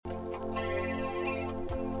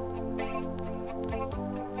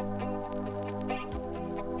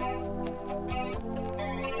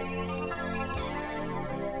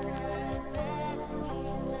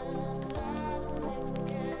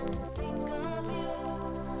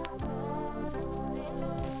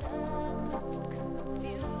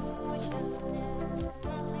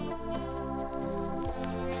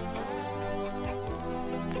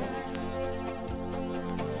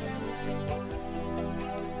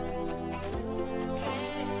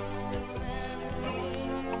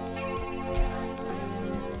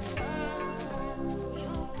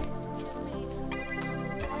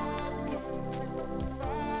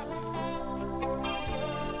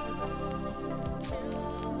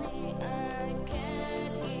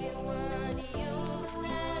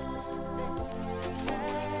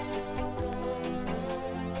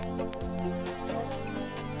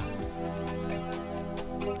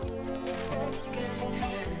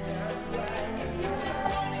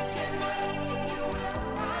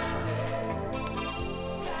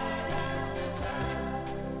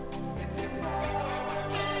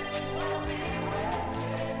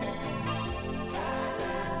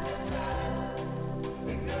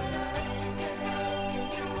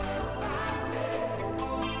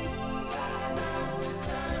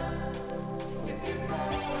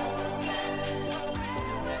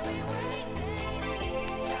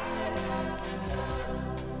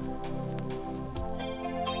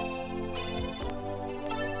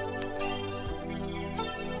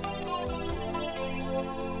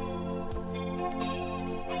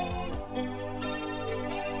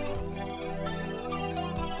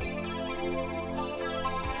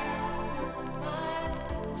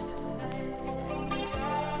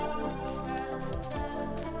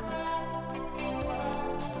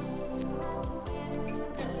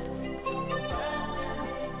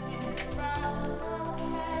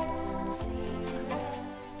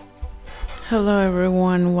Hello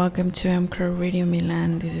everyone, welcome to mcrowradio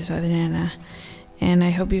Milan. This is Adriana, and I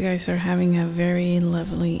hope you guys are having a very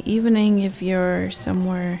lovely evening. If you're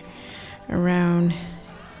somewhere around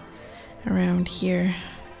here,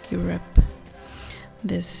 Europe,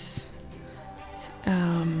 this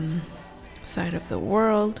side of the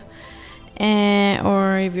world,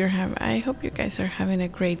 or if I hope you guys are having a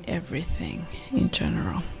great everything in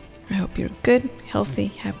general. I hope you're good, healthy,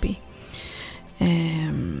 happy,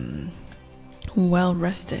 well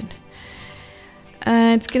rested.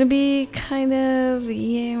 It's gonna be kind of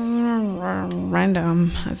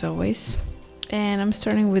random as always, and I'm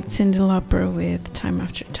starting with Cyndi Lauper with Time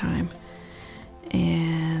After Time.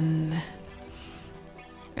 And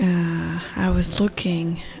I was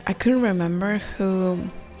looking, I couldn't remember who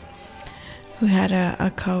had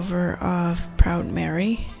a cover of Proud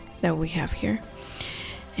Mary that we have here,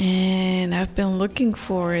 and I've been looking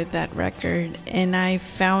for that record and I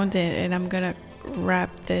found it, and I'm gonna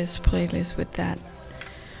wrap this playlist with that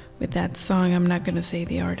song. I'm not gonna say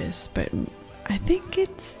the artist, but I think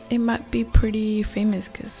it might be pretty famous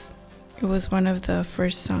because it was one of the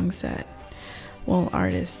first songs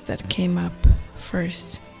artists that came up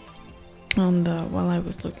first while I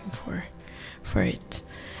was looking for it.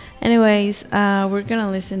 Anyways, we're gonna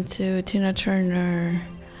listen to Tina Turner,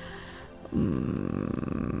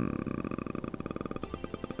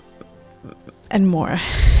 and more.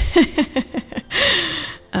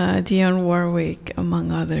 Dionne Warwick,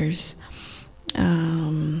 among others.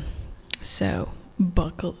 So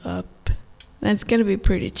buckle up. And it's gonna be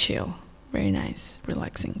pretty chill, very nice,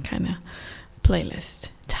 relaxing kind of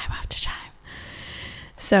playlist. Time after time.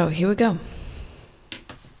 So here we go.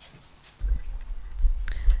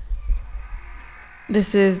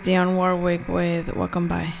 This is Dionne Warwick with Welcome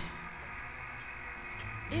By.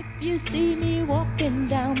 If you see me walking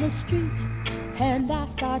down the street and I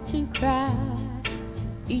start to cry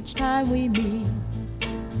each time we meet,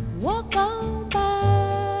 walk on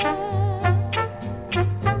by,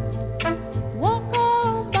 walk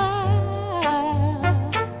on by.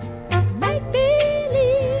 Make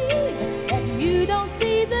believe that you don't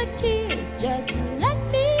see the tears, just let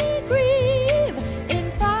me grieve in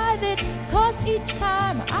private, 'cause each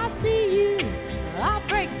time I see you I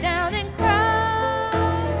break down and cry.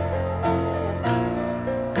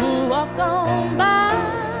 Walk on by,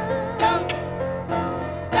 don't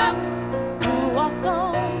stop. Walk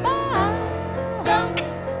on by, don't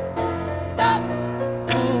stop.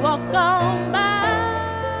 Walk on by.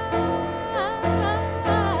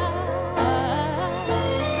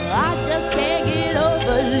 I just can't get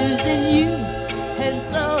over losing you, and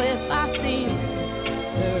so if I seem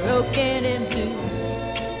broken and blue,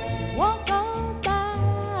 walk on.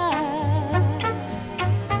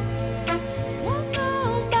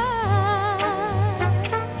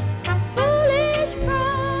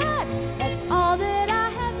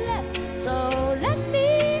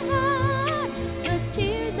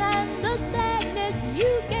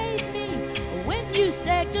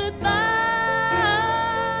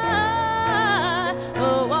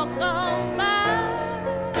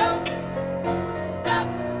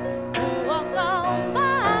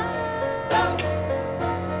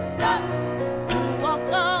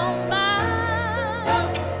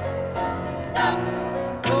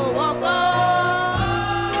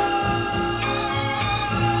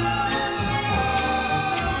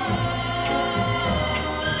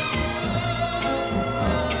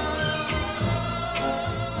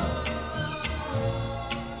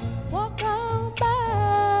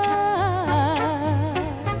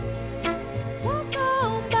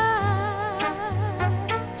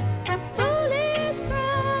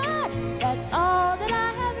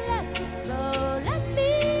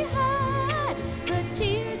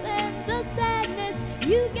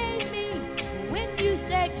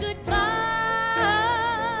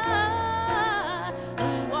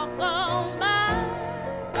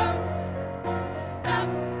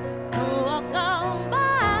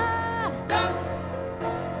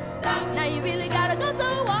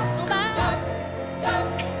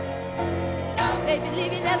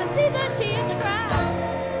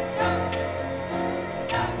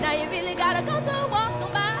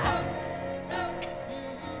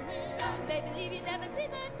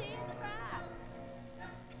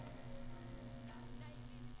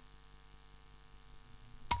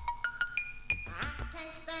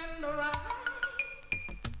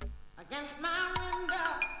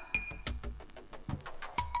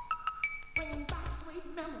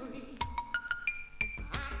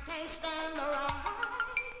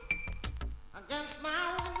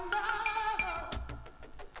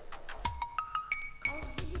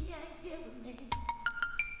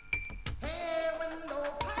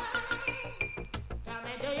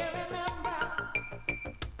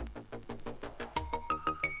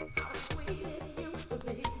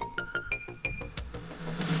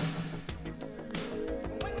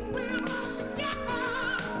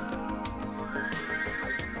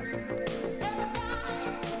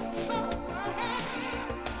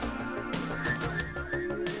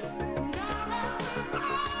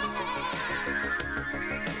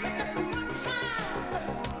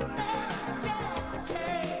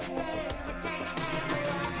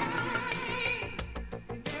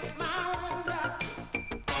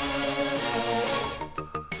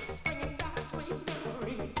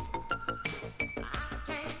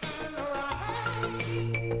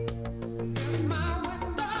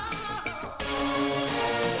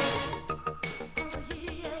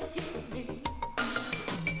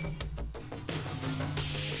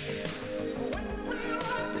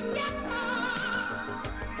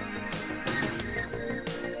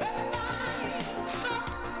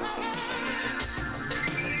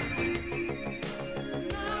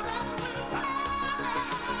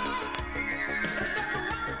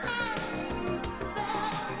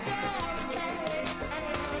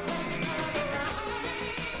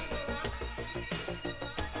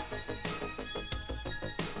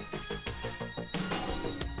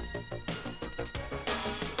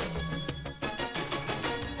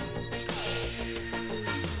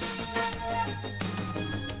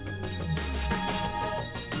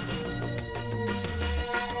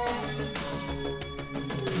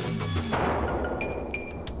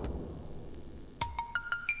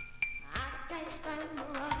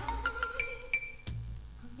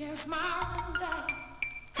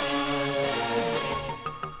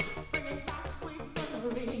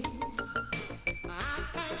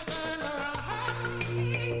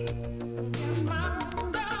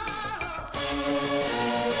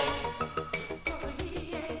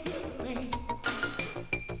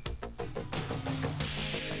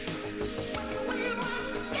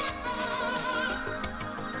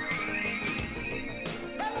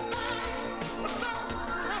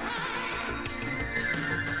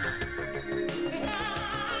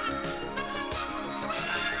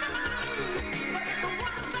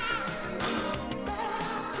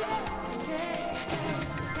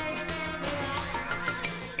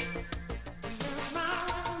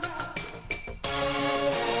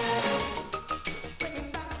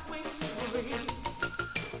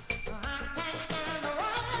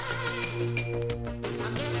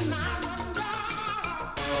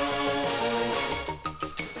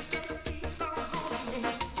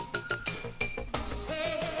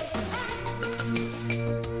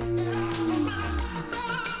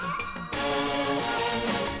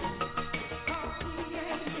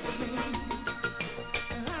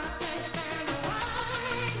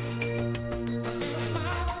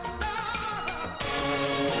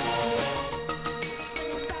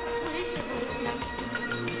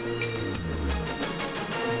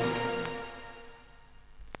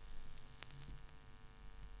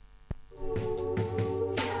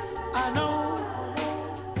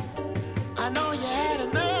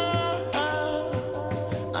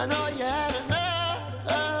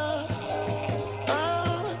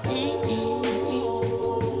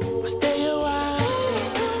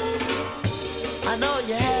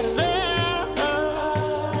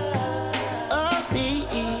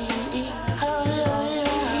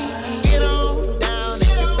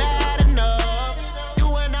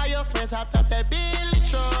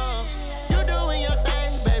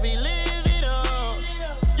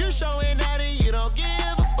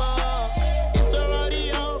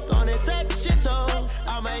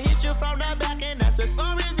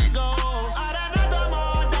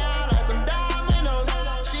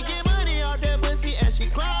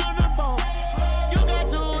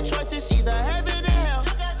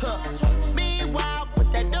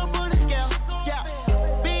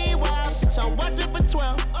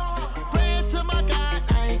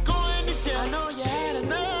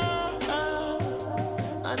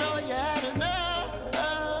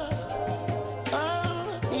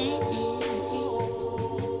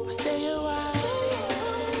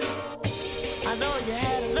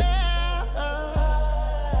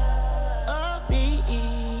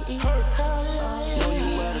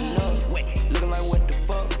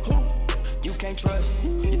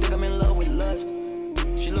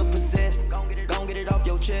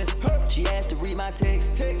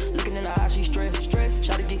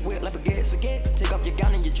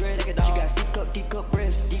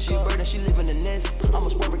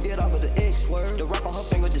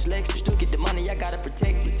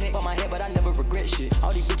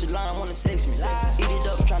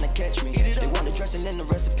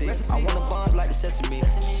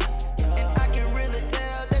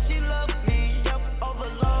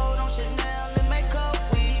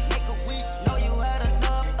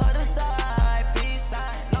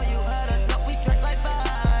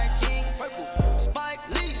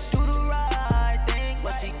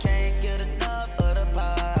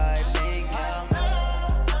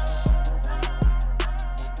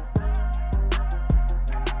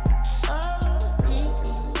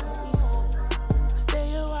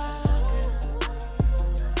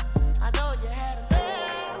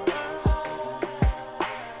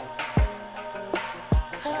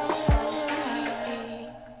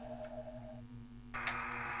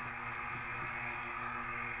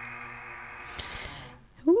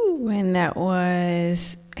 And that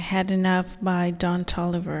was Had Enough by Don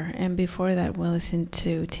Toliver. And before that, we listened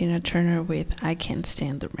to Tina Turner with I Can't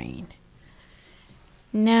Stand the Rain.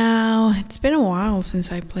 Now, it's been a while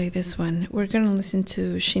since I played this one. We're going to listen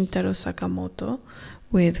to Shintaro Sakamoto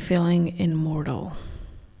with Feeling Immortal.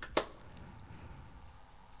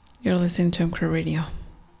 You're listening to mcrowradio.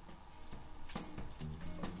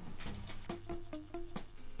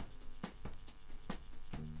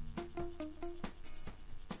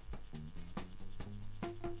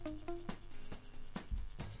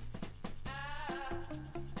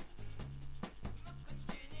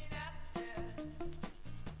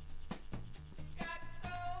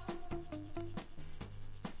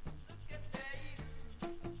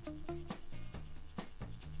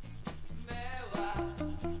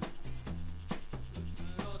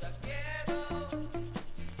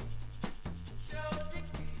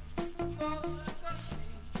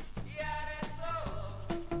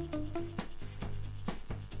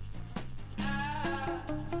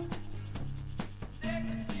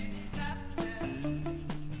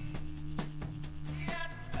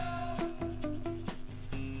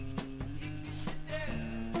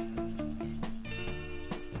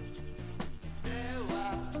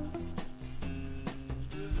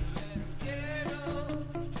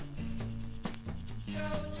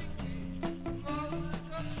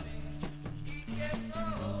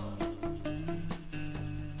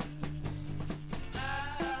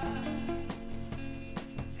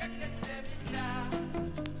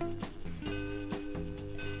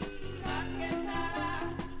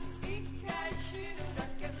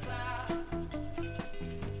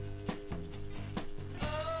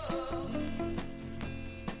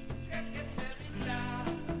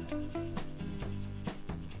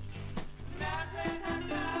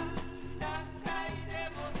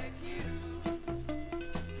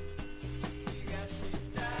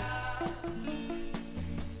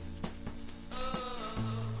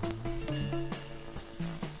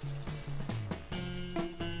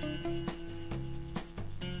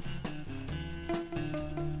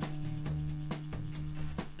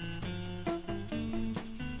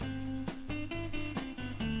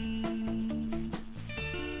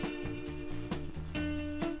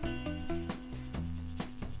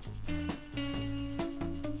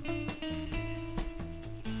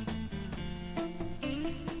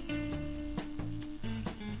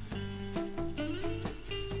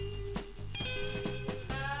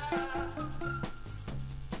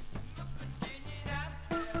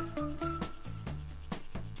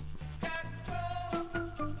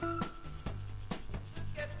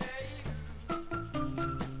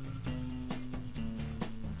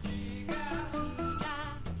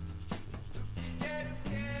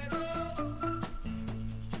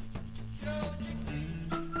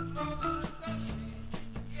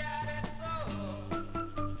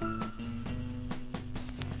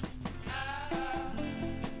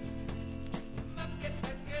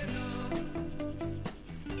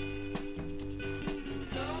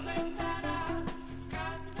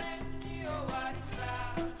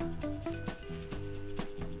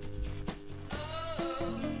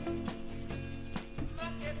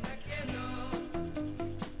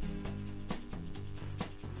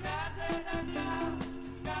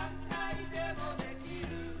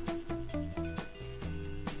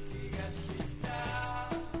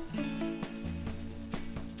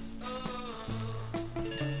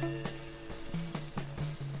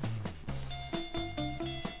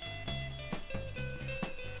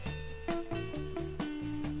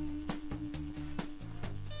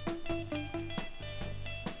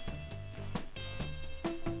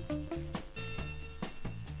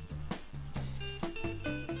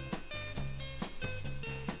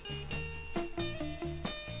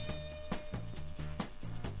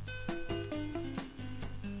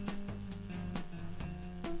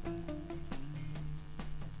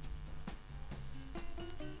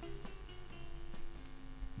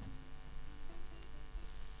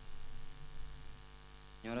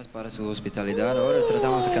 Señoras, para su hospitalidad, ahora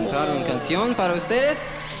tratamos de cantar una canción para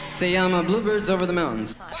ustedes. Se llama Bluebirds Over the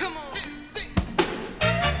Mountains. Come on.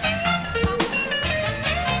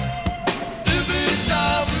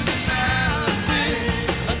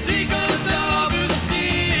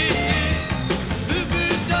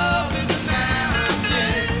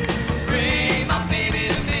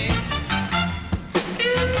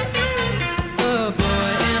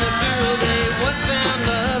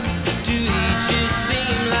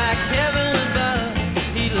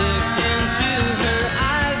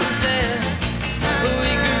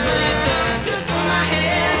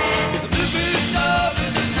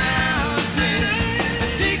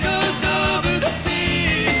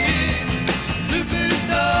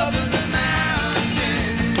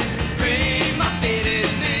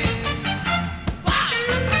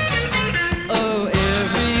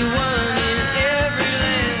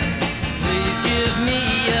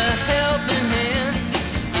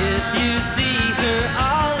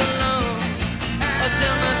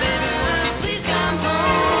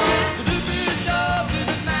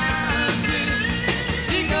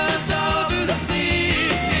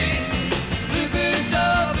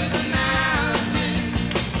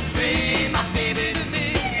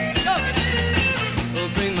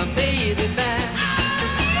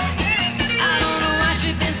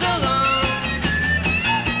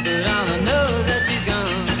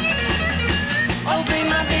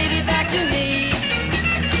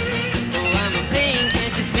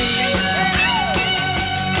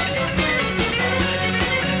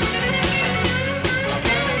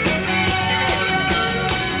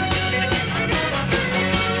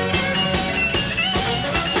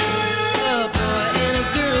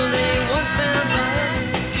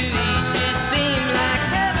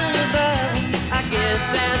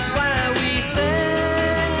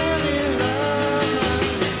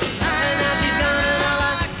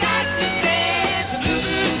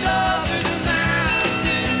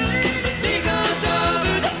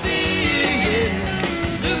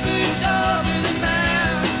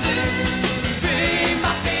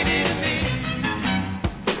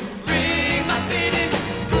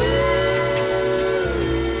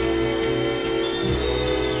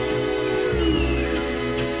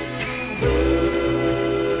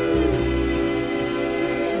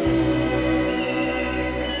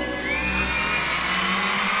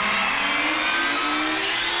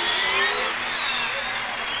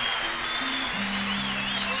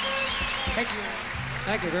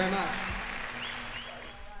 Thank you very much.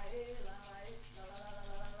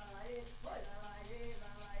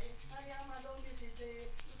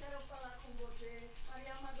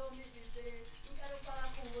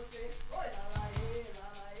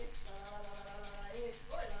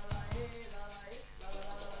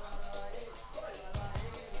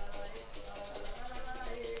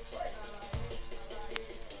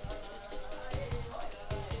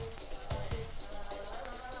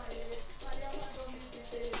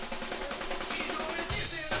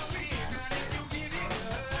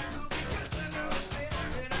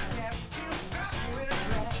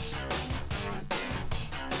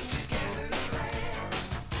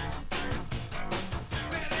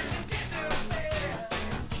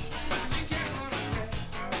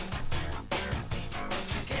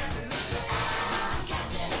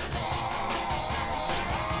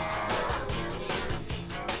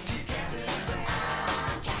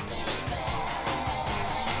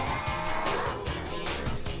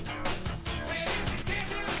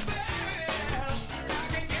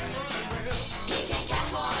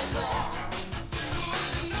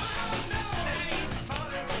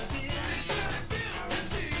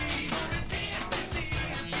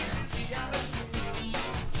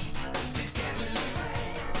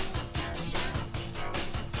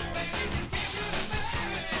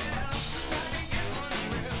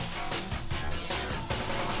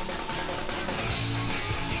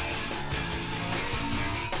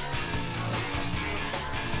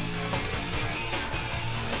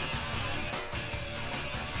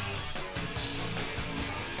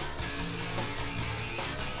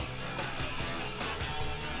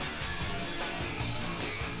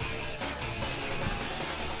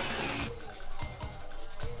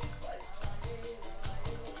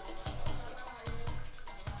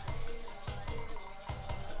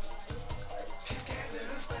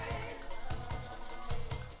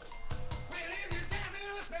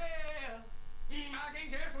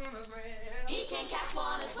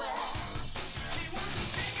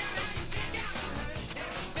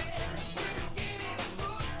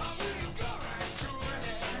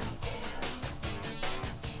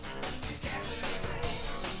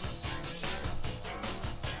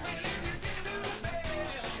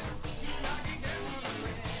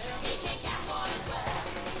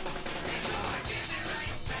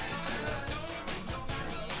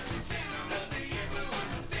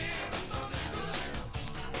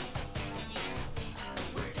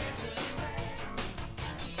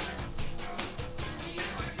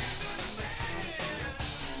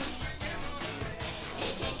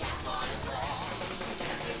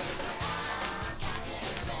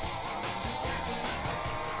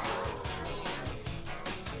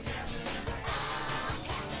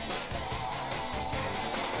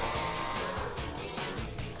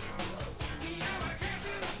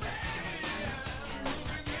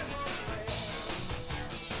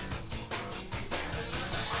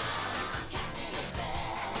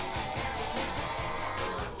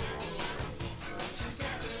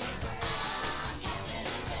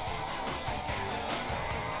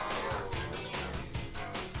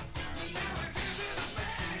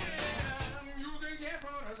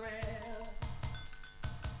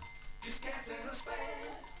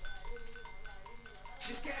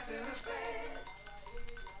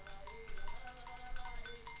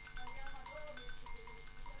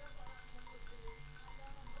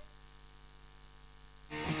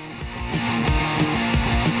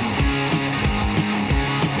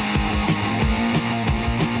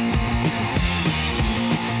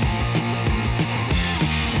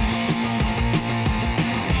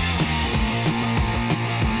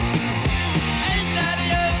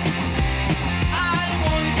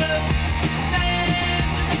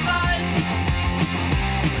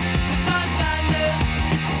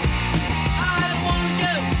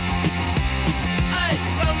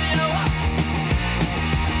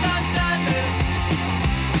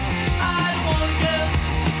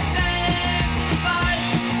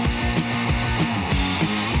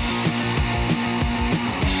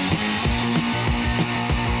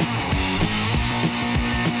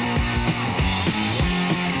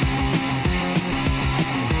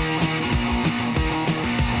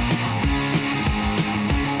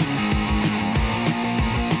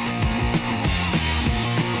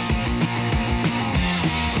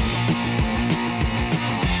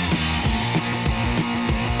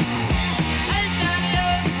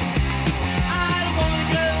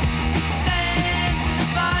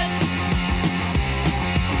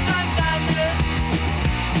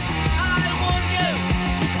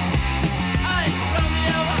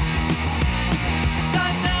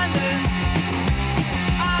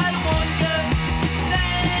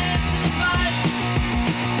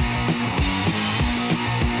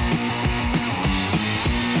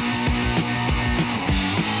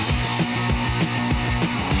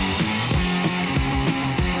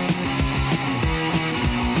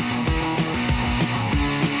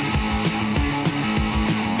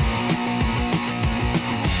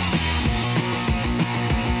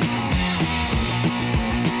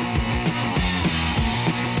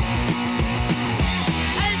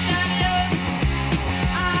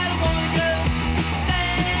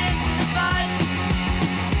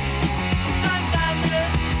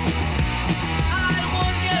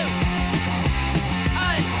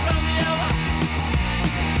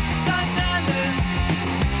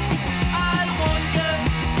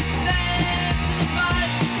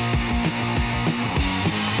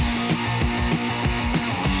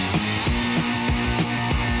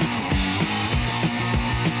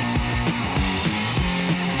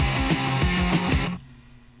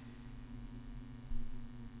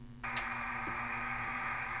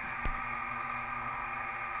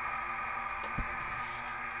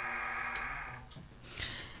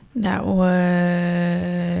 That was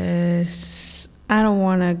I Don't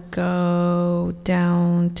Wanna Go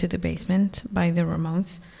Down to the Basement by the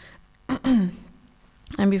Ramones.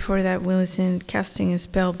 And before that, we listened Casting a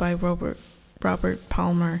Spell by Robert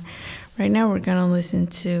Palmer. Right now, we're going to listen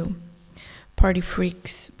to Party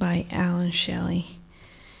Freaks by Alan Shelley.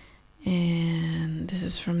 And this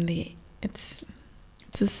is from it's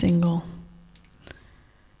a single.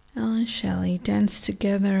 Alan Shelley, Dance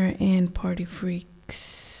Together and Party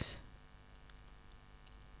Freaks.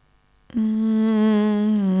 Here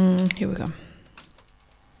we go.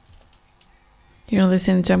 You're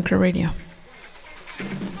listening to mcrowradio.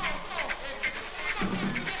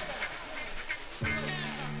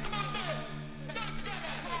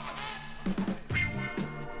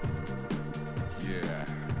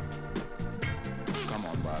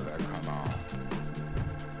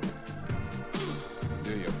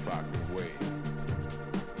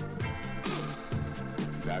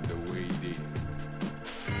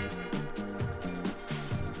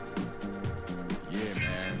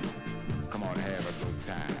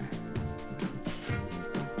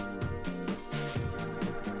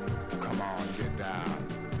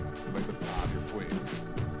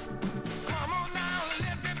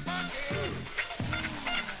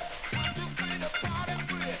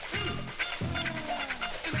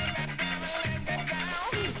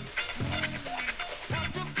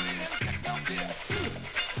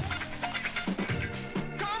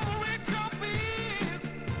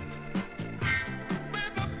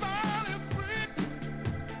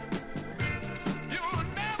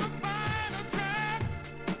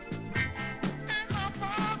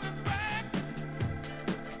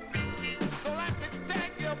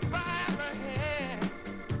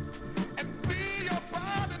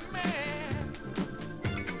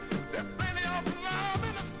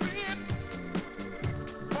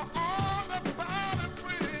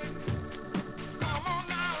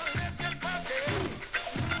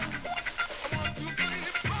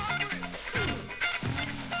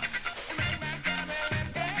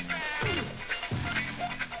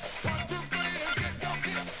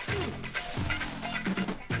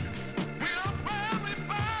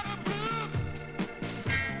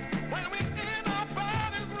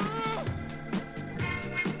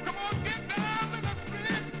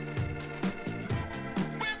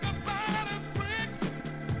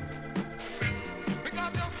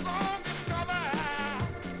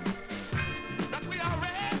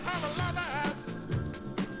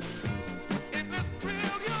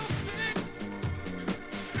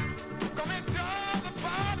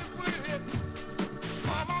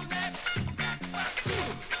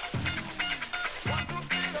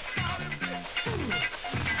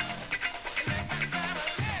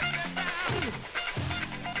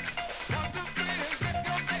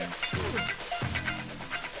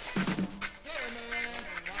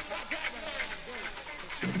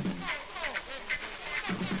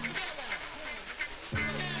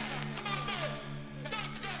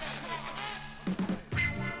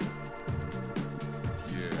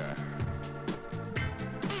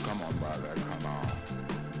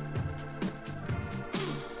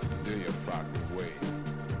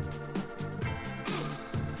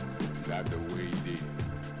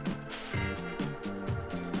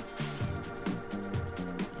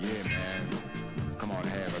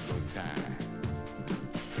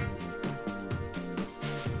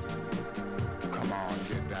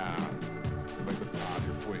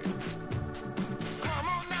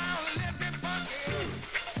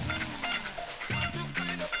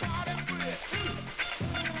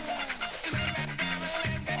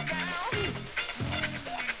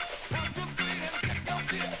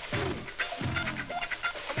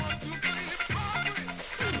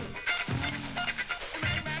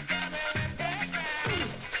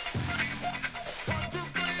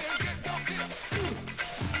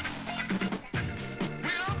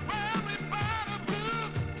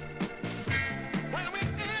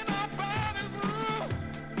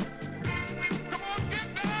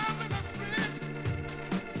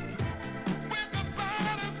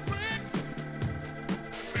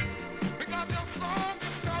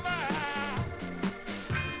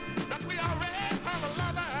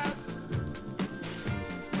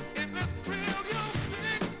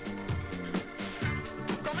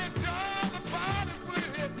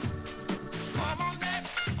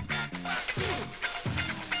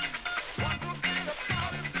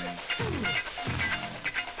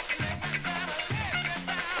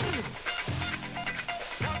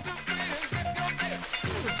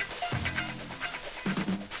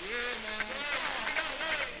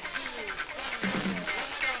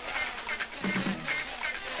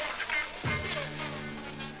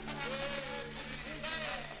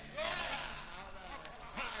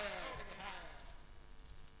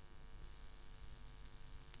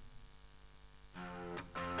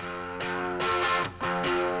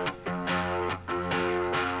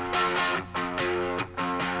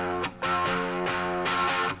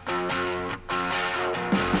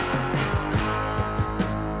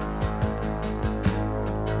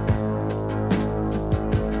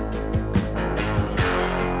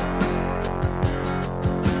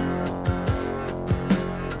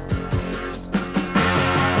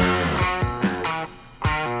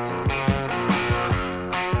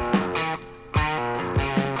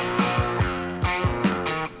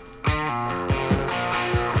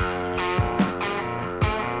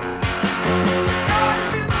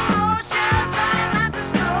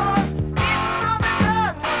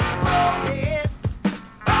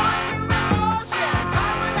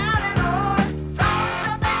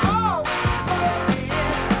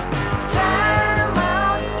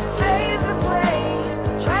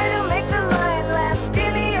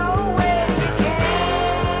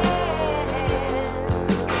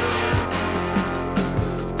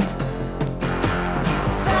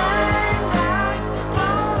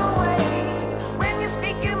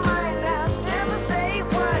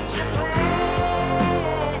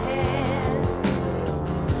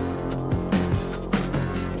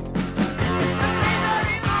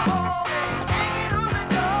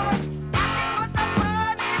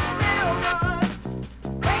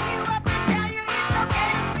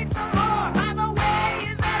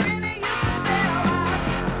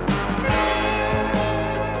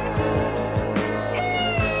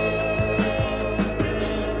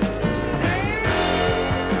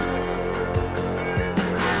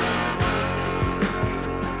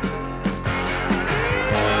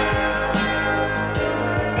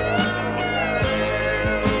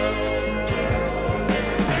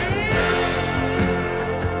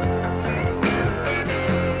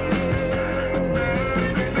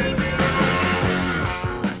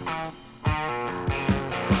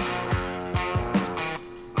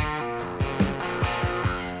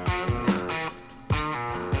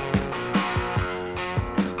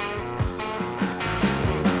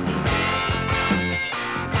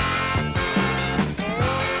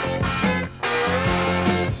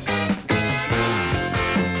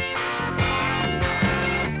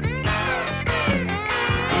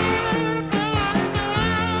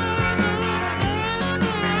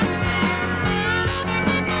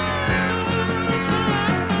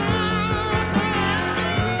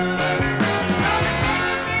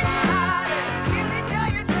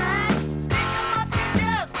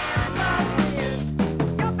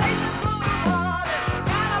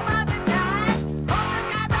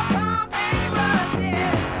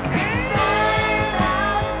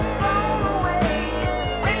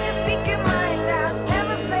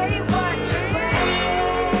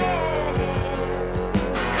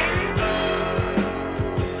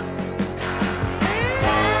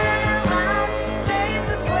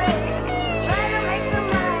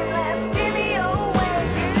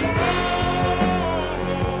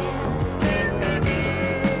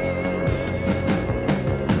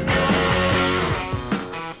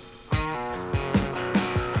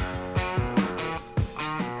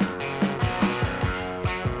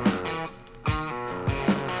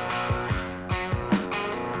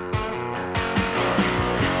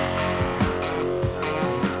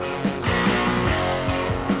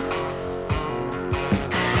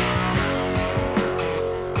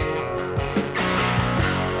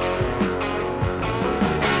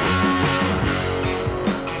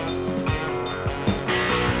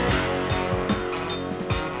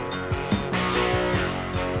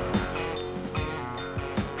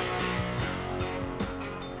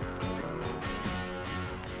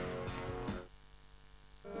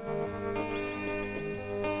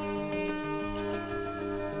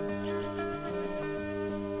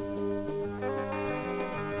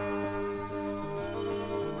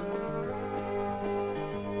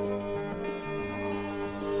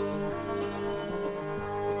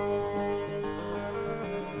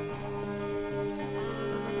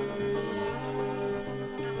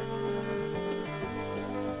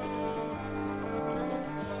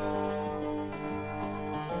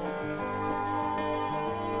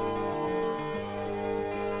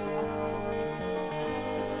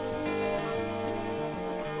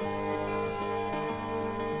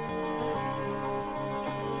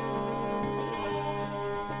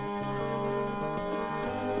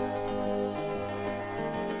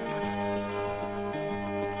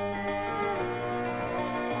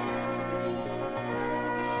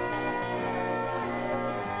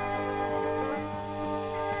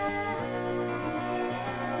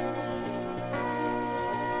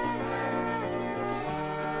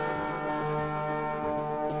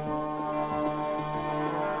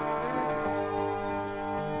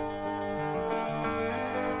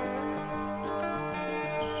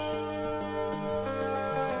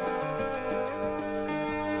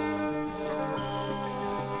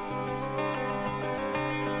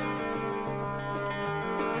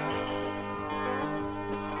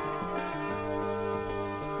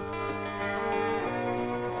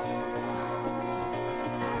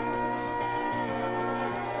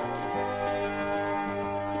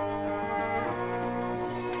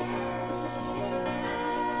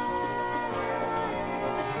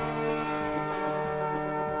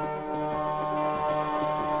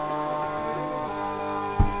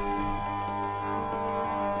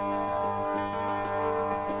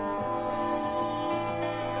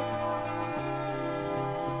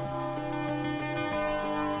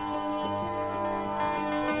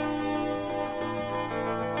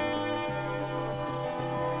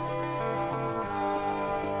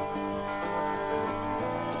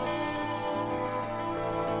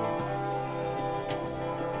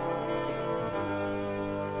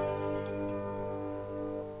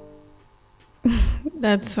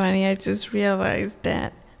 That's funny. I just realized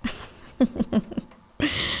that.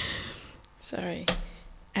 Sorry.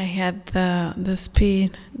 I had the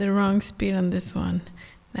wrong speed on this one.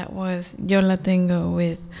 That was Yo La Tengo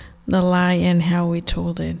with The Lie and How We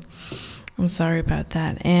Told It. I'm sorry about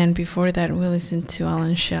that. And before that, we listened to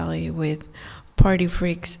Alan Shelley with Party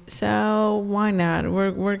Freaks. So why not?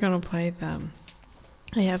 We're gonna play them.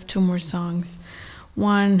 I have two more songs.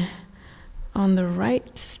 One on the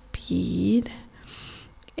right speed,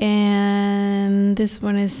 and this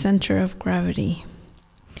one is Center of Gravity.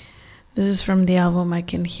 This is from the album I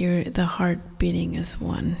Can Hear the Heart Beating as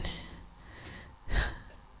One.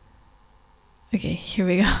 Okay, here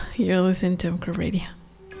we go. You're listening to mcrowradio.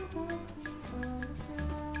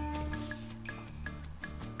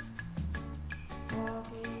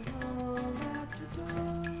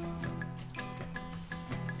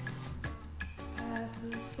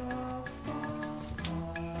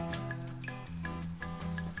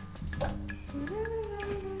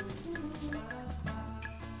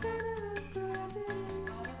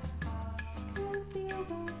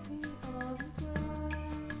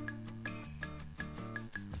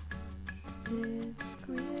 It's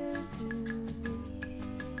clear to me,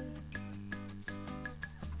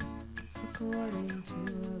 according to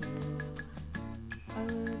a rule I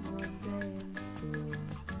learned one day in school,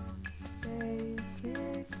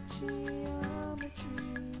 basic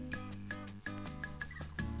geometry.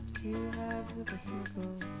 Two halves of a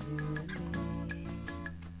circle, you and me.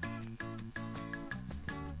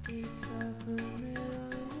 It's a familiar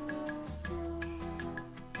soul.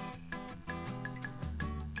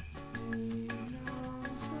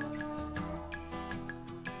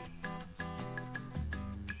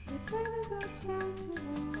 Time to me,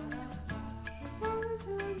 as long as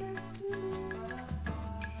you're next to me,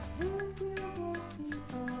 if you both be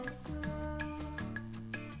on the ground.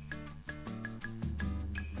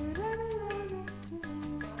 Whenever you're next to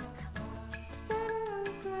me, center of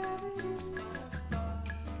gravity,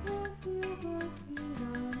 if you both be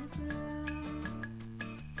on the ground.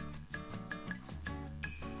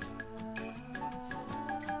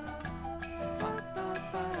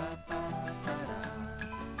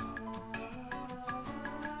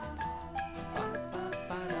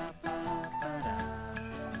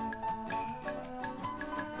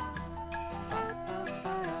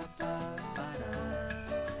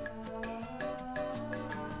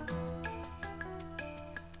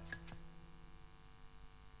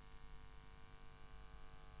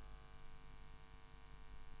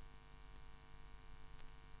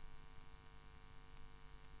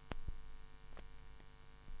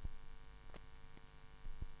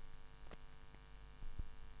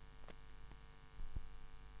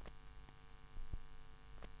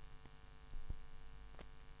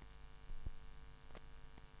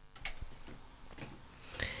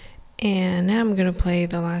 And now I'm gonna play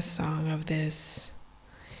the last song of this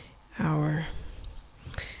hour.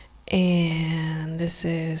 And this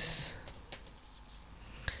is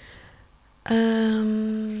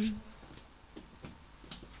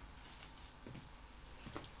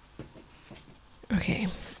okay,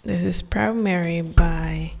 this is Proud Mary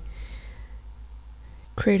by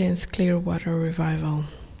Creedence Clearwater Revival.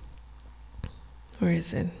 Where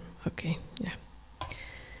is it? Okay, yeah.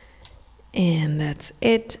 And that's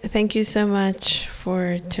it. Thank you so much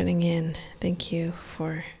for tuning in. Thank you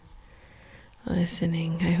for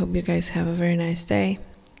listening. I hope you guys have a very nice day.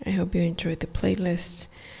 I hope you enjoyed the playlist.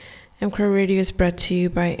 mcrowradio is brought to you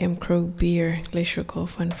by mcrow Beer, Glacier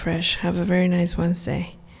Golf and Fresh. Have a very nice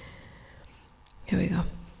Wednesday. Here we go.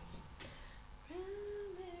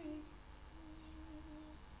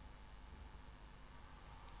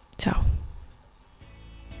 Ciao.